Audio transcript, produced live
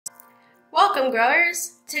Welcome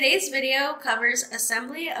growers! Today's video covers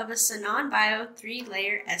assembly of a SANANBIO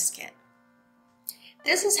 3-layer S-kit.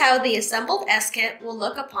 This is how the assembled S-kit will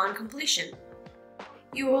look upon completion.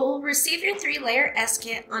 You will receive your 3-layer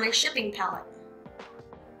S-kit on a shipping pallet.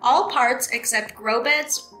 All parts except grow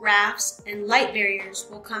beds, rafts, and light barriers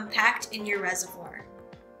will come packed in your reservoir.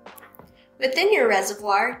 Within your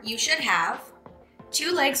reservoir, you should have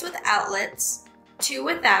 2 legs with outlets, 2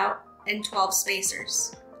 without, and 12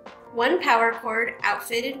 spacers. 1 power cord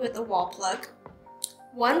outfitted with a wall plug,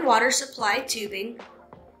 1 water supply tubing,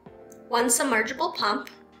 1 submergible pump,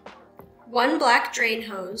 1 black drain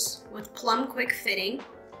hose with plumb quick fitting,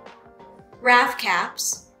 raft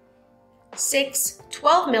caps, 6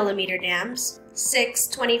 12mm dams, 6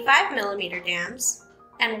 25mm dams,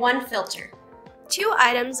 and 1 filter. 2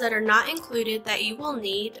 items that are not included that you will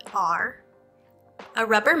need are a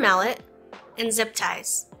rubber mallet and zip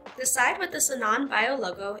ties. The side with the SANANBIO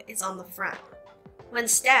logo is on the front. When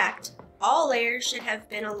stacked, all layers should have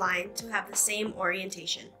been aligned to have the same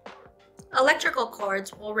orientation. Electrical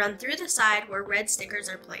cords will run through the side where red stickers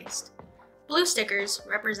are placed. Blue stickers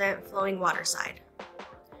represent flowing water side.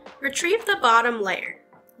 Retrieve the bottom layer,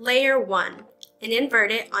 layer 1, and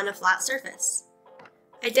invert it on a flat surface.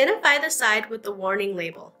 Identify the side with the warning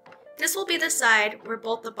label. This will be the side where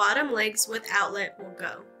both the bottom legs with outlet will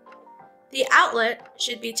go. The outlet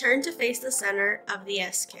should be turned to face the center of the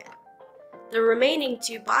S-kit. The remaining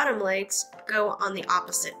 2 bottom legs go on the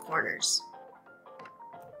opposite corners.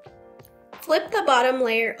 Flip the bottom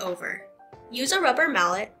layer over. Use a rubber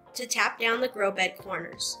mallet to tap down the grow bed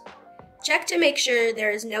corners. Check to make sure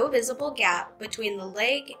there is no visible gap between the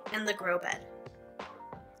leg and the grow bed.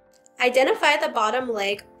 Identify the bottom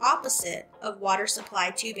leg opposite of water supply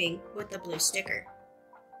tubing with the blue sticker.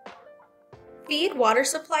 Feed water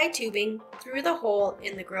supply tubing through the hole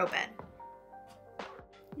in the grow bed.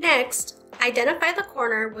 Next, identify the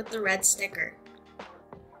corner with the red sticker.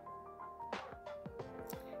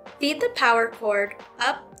 Feed the power cord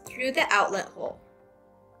up through the outlet hole.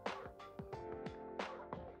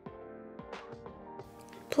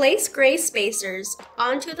 Place gray spacers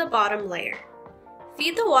onto the bottom layer.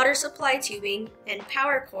 Feed the water supply tubing and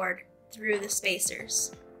power cord through the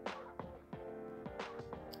spacers.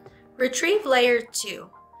 Retrieve layer 2.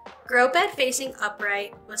 Grow bed facing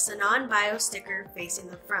upright with SANANBIO sticker facing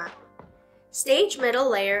the front. Stage middle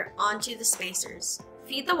layer onto the spacers.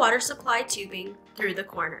 Feed the water supply tubing through the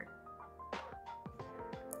corner.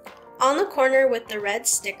 On the corner with the red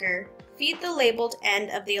sticker, feed the labeled end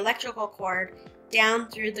of the electrical cord down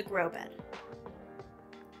through the grow bed.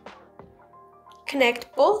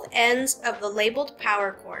 Connect both ends of the labeled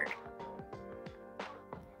power cord.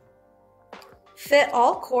 Fit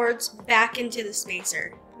all cords back into the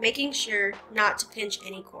spacer, making sure not to pinch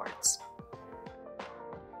any cords.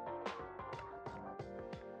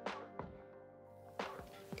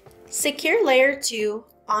 Secure layer 2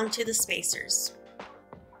 onto the spacers.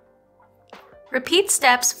 Repeat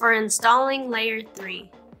steps for installing layer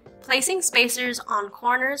 3, placing spacers on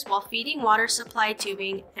corners while feeding water supply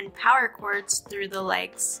tubing and power cords through the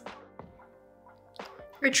legs.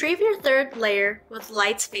 Retrieve your 3rd layer with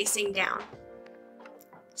lights facing down.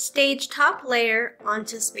 Stage top layer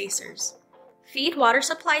onto spacers. Feed water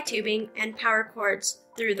supply tubing and power cords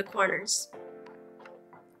through the corners.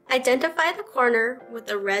 Identify the corner with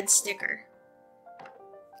the red sticker.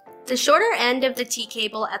 The shorter end of the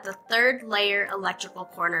T-cable at the 3rd layer electrical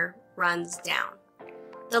corner runs down.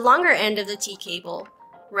 The longer end of the T-cable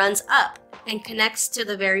runs up and connects to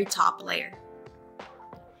the very top layer.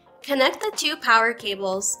 Connect the 2 power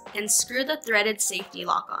cables and screw the threaded safety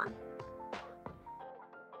lock on.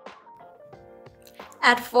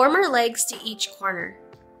 Add 4 more legs to each corner,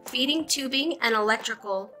 feeding tubing and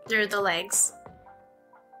electrical through the legs.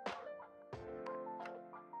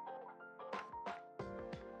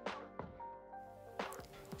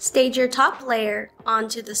 Stage your top layer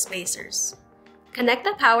onto the spacers. Connect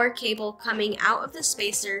the power cable coming out of the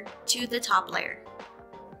spacer to the top layer.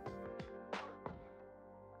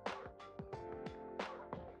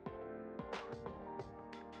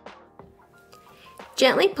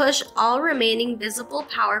 Gently push all remaining visible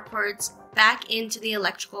power cords back into the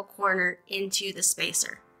electrical corner into the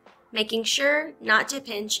spacer, making sure not to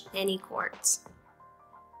pinch any cords.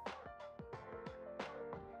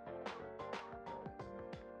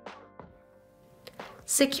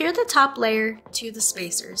 Secure the top layer to the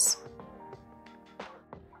spacers.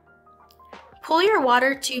 Pull your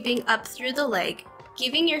water tubing up through the leg,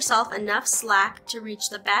 giving yourself enough slack to reach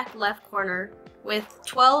the back left corner with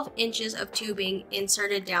 12 inches of tubing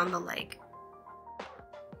inserted down the leg.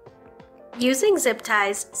 Using zip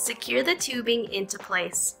ties, secure the tubing into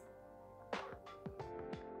place.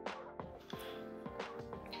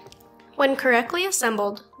 When correctly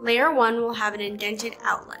assembled, Layer 1 will have an indented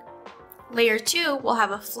outlet. Layer 2 will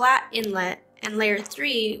have a flat inlet, and Layer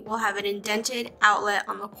 3 will have an indented outlet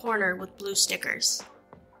on the corner with blue stickers.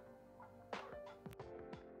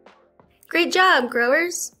 Great job,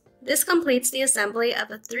 growers! This completes the assembly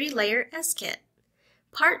of a 3-layer S-kit.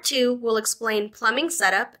 Part 2 will explain plumbing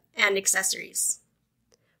setup and accessories.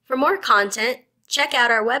 For more content, check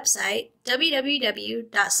out our website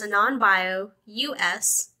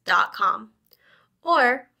www.sananbious.com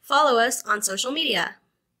or follow us on social media.